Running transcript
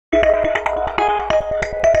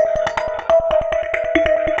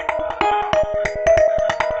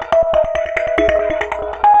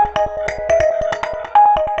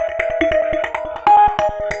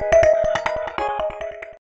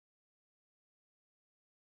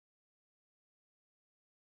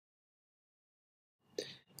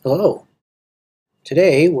Hello.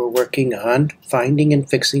 Today we're working on finding and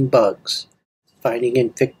fixing bugs. Finding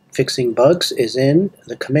and fixing bugs is in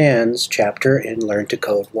the commands chapter in Learn to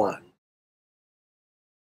Code 1.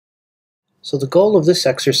 So the goal of this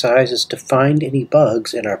exercise is to find any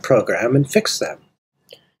bugs in our program and fix them.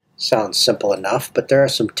 Sounds simple enough, but there are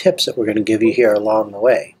some tips that we're going to give you here along the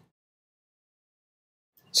way.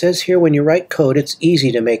 It says here when you write code it's easy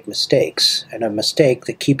to make mistakes, and a mistake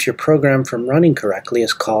that keeps your program from running correctly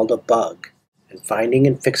is called a bug. And finding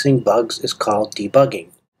and fixing bugs is called debugging.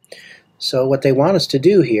 So what they want us to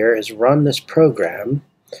do here is run this program,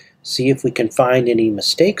 see if we can find any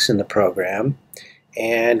mistakes in the program,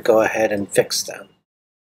 and go ahead and fix them.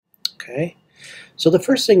 Okay? So the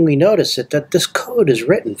first thing we notice is that this code is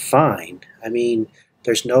written fine. I mean,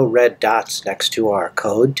 there's no red dots next to our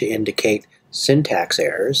code to indicate syntax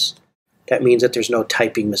errors. That means that there's no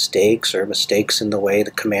typing mistakes or mistakes in the way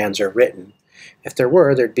the commands are written. If there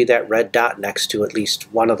were, there'd be that red dot next to at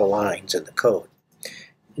least one of the lines in the code.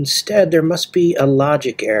 Instead, there must be a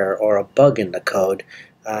logic error or a bug in the code,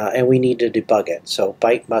 and we need to debug it. So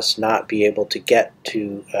Byte must not be able to get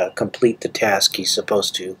to complete the task he's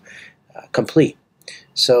supposed to complete.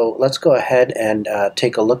 So let's go ahead and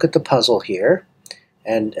take a look at the puzzle here.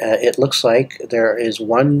 And it looks like there is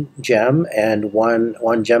one gem and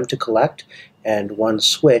one gem to collect and one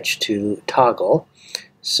switch to toggle.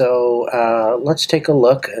 So let's take a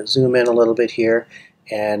look, zoom in a little bit here,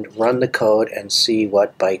 and run the code and see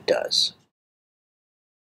what Byte does.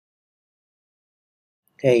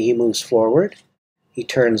 Okay, he moves forward, he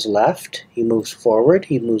turns left, he moves forward,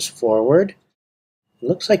 he moves forward. It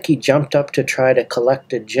looks like he jumped up to try to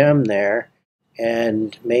collect a gem there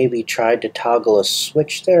and maybe tried to toggle a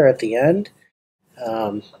switch there at the end.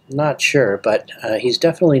 Not sure, but he's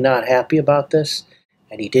definitely not happy about this,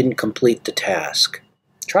 and he didn't complete the task.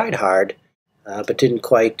 Tried hard, but didn't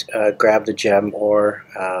quite grab the gem or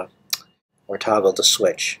toggle the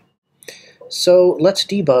switch. So let's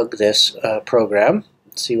debug this program,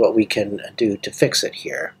 see what we can do to fix it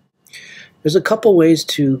here. There's a couple ways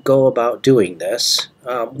to go about doing this.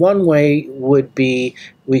 One way would be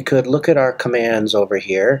we could look at our commands over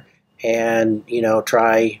here and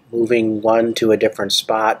try moving one to a different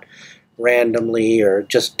spot randomly or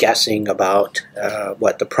just guessing about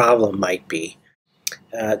what the problem might be.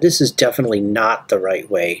 This is definitely not the right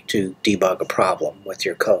way to debug a problem with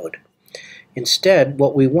your code. Instead,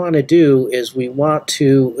 what we want to do is we want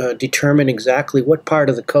to determine exactly what part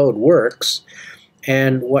of the code works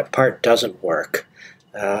and what part doesn't work,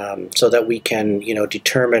 so that we can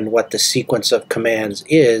determine what the sequence of commands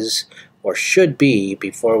is or should be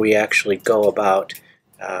before we actually go about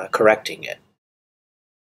correcting it.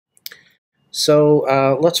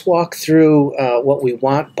 So let's walk through what we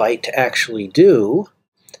want Byte to actually do,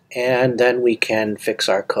 and then we can fix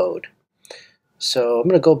our code. So I'm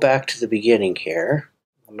going to go back to the beginning here.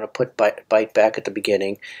 I'm going to put Byte back at the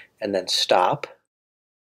beginning and then stop.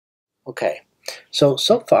 Okay, so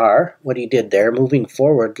far what he did there, moving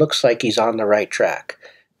forward, looks like he's on the right track.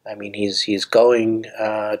 I mean, he's going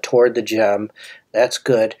toward the gem. That's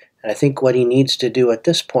good. And I think what he needs to do at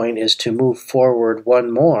this point is to move forward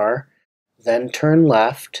one more, then turn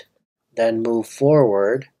left, then move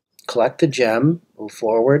forward, collect the gem, move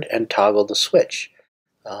forward, and toggle the switch.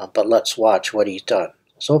 But let's watch what he's done.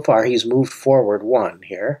 So far, he's moved forward one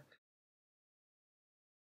here.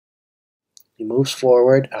 He moves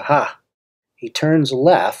forward. Aha! He turns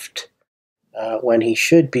left when he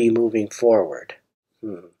should be moving forward.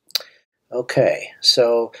 Okay,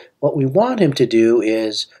 so what we want him to do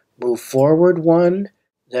is move forward one,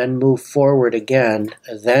 then move forward again,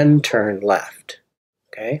 then turn left.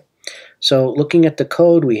 Okay? So looking at the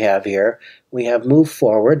code we have here, we have move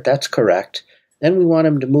forward, that's correct. Then we want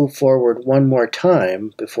him to move forward one more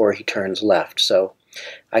time before he turns left. So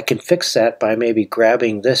I can fix that by maybe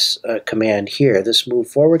grabbing this command here, this move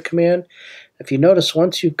forward command. If you notice,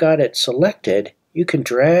 once you've got it selected, you can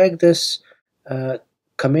drag this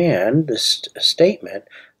command, this statement,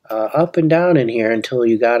 up and down in here until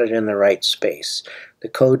you got it in the right space. The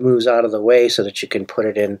code moves out of the way so that you can put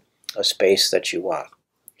it in a space that you want.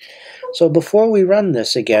 So before we run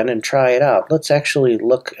this again and try it out, let's actually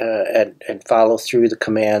look and follow through the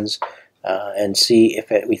commands and see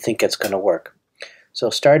if we think it's going to work.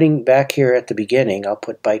 So starting back here at the beginning, I'll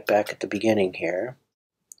put Byte back at the beginning here.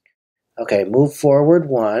 Okay, move forward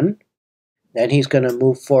one, then he's going to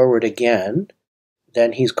move forward again,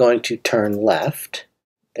 then he's going to turn left,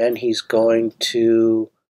 then he's going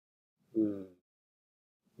to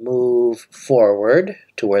move forward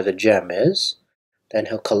to where the gem is, then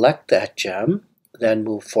he'll collect that gem, then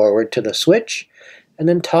move forward to the switch, and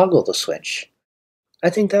then toggle the switch. I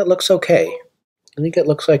think that looks okay. I think it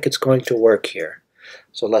looks like it's going to work here.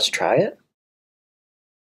 So let's try it.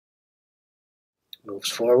 Moves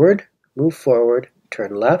forward, move forward,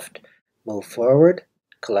 turn left, move forward,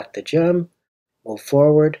 collect the gem, move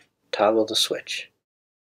forward, toggle the switch.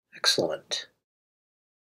 Excellent.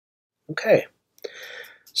 Okay.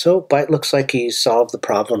 So Byte looks like he's solved the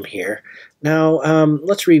problem here. Now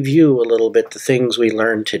let's review a little bit the things we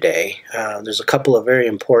learned today. There's a couple of very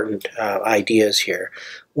important ideas here.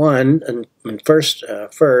 One, and first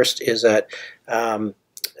is that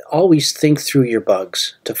always think through your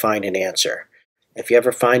bugs to find an answer. If you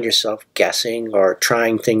ever find yourself guessing or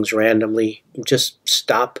trying things randomly, just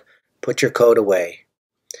stop, put your code away.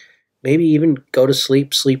 Maybe even go to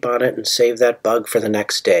sleep on it, and save that bug for the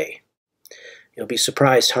next day. You'll be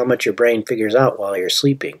surprised how much your brain figures out while you're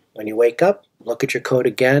sleeping. When you wake up, look at your code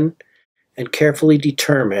again and carefully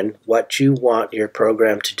determine what you want your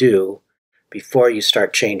program to do before you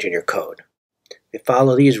start changing your code. If you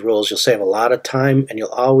follow these rules, you'll save a lot of time and you'll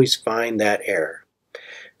always find that error.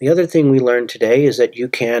 The other thing we learned today is that you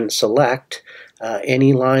can select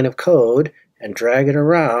any line of code and drag it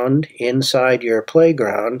around inside your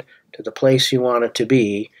playground to the place you want it to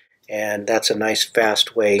be, and that's a nice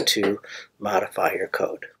fast way to modify your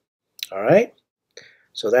code. All right,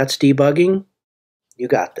 so that's debugging. You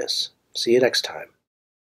got this. See you next time.